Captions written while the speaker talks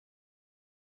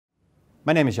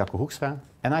My name is Jacco Hoekstra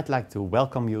and I'd like to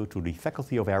welcome you to the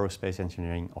Faculty of Aerospace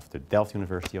Engineering of the Delft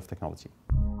University of Technology.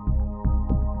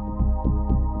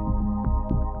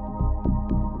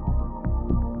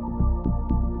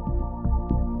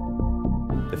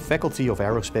 The Faculty of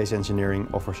Aerospace Engineering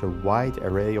offers a wide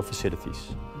array of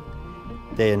facilities.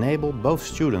 They enable both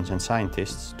students and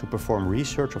scientists to perform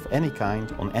research of any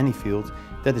kind on any field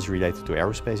that is related to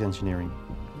aerospace engineering.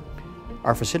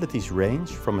 Our facilities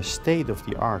range from a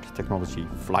state-of-the-art technology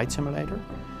flight simulator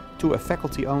to a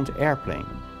faculty-owned airplane,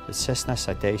 the Cessna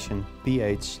Citation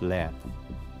PH Lab.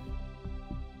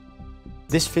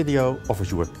 This video offers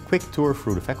you a quick tour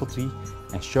through the faculty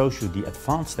and shows you the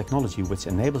advanced technology which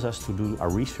enables us to do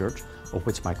our research, of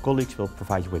which my colleagues will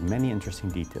provide you with many interesting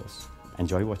details.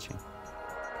 Enjoy watching.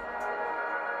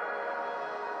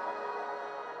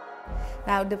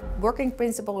 Now, the working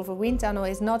principle of a wind tunnel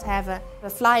is not have a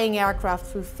flying aircraft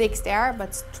through fixed air,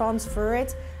 but transfer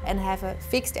it and have a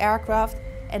fixed aircraft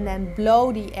and then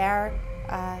blow the air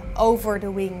over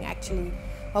the wing actually.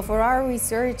 Well, for our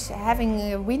research,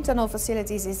 having wind tunnel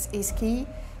facilities is key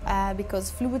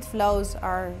because fluid flows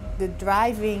are the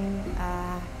driving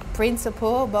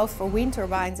principle both for wind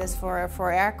turbines as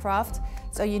for aircraft.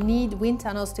 So you need wind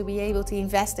tunnels to be able to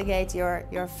investigate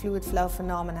your fluid flow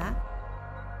phenomena.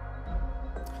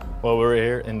 Well, we're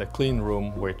here in the clean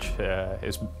room, which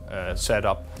is set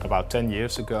up about 10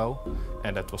 years ago,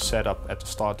 and that was set up at the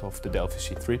start of the Delft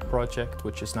C3 project,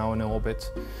 which is now in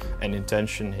orbit. And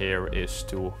intention here is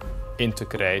to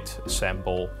integrate,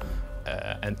 assemble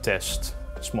and test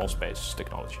small space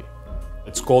technology.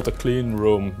 It's called a clean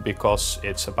room because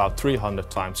it's about 300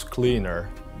 times cleaner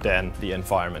than the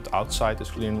environment outside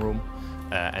this clean room.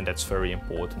 And that's very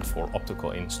important for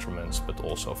optical instruments, but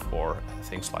also for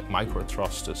things like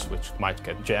microtrusters, which might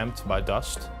get jammed by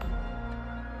dust.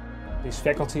 This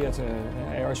faculty at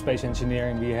Aerospace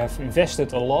Engineering, we have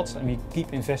invested a lot and we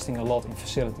keep investing a lot in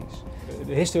facilities.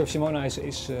 The history of Simona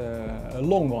is a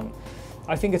long one.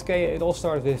 I think it all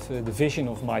started with the vision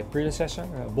of my predecessor,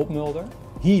 Bob Mulder.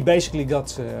 He basically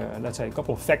got, let's say, a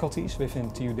couple of faculties within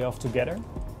TU Delft together.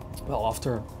 Well,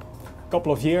 after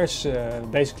couple of years,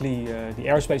 basically the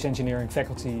aerospace engineering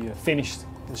faculty finished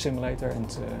the simulator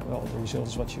and well, the result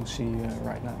is what you see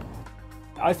right now.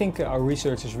 I think our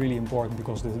research is really important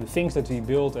because the things that we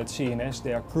build at CNS,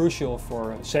 they are crucial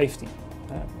for safety,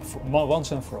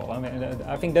 once and for all. I mean,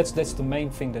 I think that's the main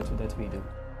thing that we do.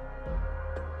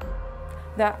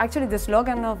 Actually, the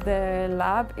slogan of the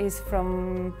lab is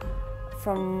from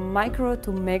micro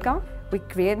to mega. We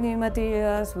create new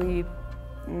materials, we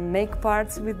make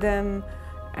parts with them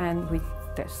and we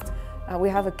test. We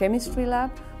have a chemistry lab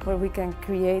where we can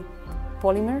create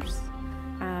polymers,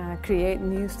 create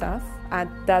new stuff at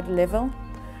that level.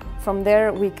 From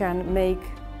there we can make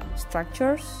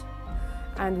structures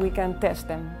and we can test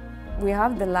them. We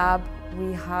have the lab,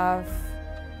 we have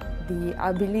the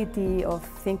ability of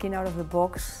thinking out of the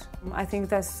box. I think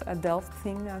that's a Delft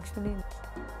thing actually.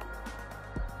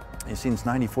 Since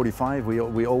 1945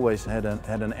 we always had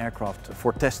an aircraft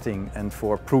for testing and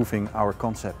for proving our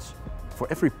concepts. For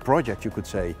every project, you could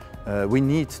say, we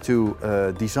need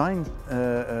to design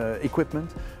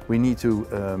equipment, we need to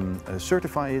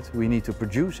certify it, we need to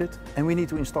produce it, and we need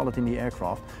to install it in the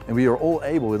aircraft. And we are all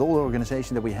able, with all the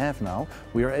organization that we have now,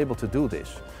 we are able to do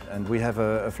this. And we have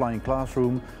a flying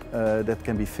classroom that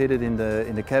can be fitted in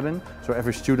the cabin. So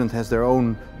every student has their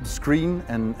own screen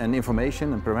and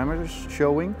information and parameters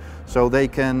showing, so they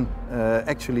can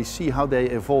actually see how they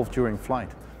evolve during flight.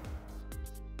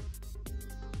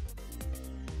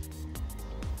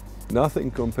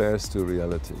 Nothing compares to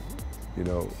reality, you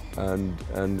know,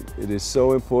 and it is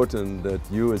so important that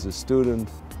you as a student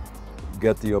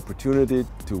get the opportunity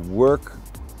to work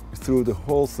through the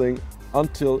whole thing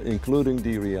until including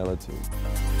the reality.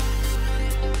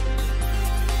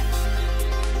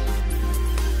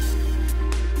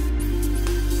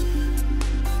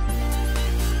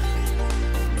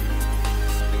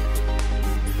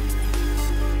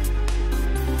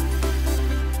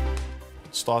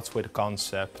 It starts with a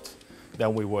concept,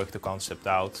 then we work the concept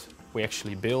out, we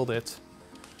actually build it,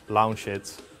 launch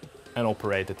it and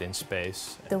operate it in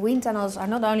space. The wind tunnels are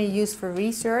not only used for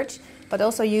research, but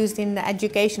also used in the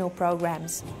educational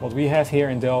programs. What we have here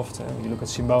in Delft, when you look at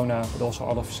Simona, but also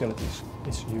other facilities,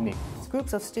 it's unique.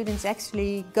 Groups of students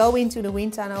actually go into the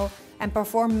wind tunnel and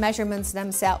perform measurements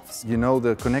themselves. You know,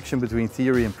 the connection between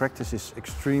theory and practice is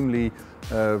extremely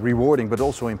rewarding, but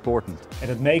also important. And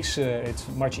it makes it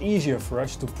much easier for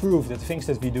us to prove that the things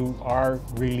that we do are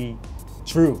really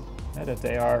true, that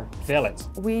they are valid.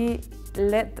 We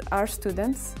let our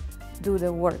students do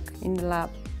the work in the lab.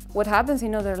 What happens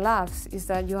in other labs is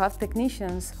that you have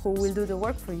technicians who will do the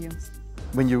work for you.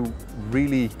 When you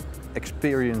really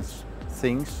experience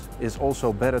things, it's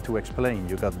also better to explain.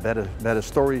 You got better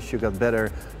stories, you got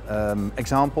better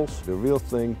examples. The real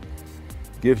thing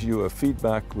gives you a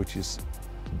feedback which is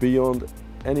beyond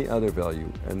any other value,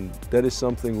 and that is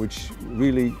something which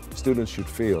really students should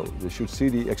feel. They should see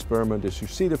the experiment, they should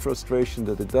see the frustration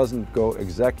that it doesn't go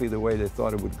exactly the way they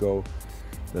thought it would go.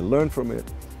 They learn from it,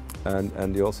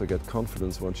 and they also get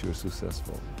confidence once you're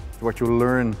successful. What you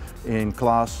learn in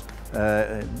class,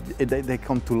 they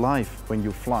come to life when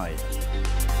you fly.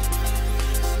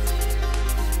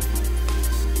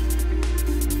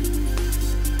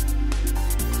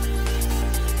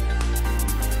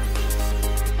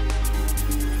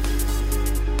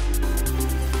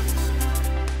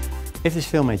 If this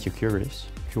film made you curious,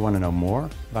 if you want to know more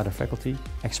about our faculty,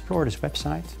 explore this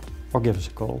website or give us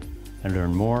a call and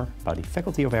learn more about the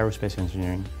Faculty of Aerospace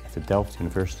Engineering at the Delft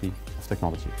University of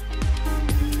Technology.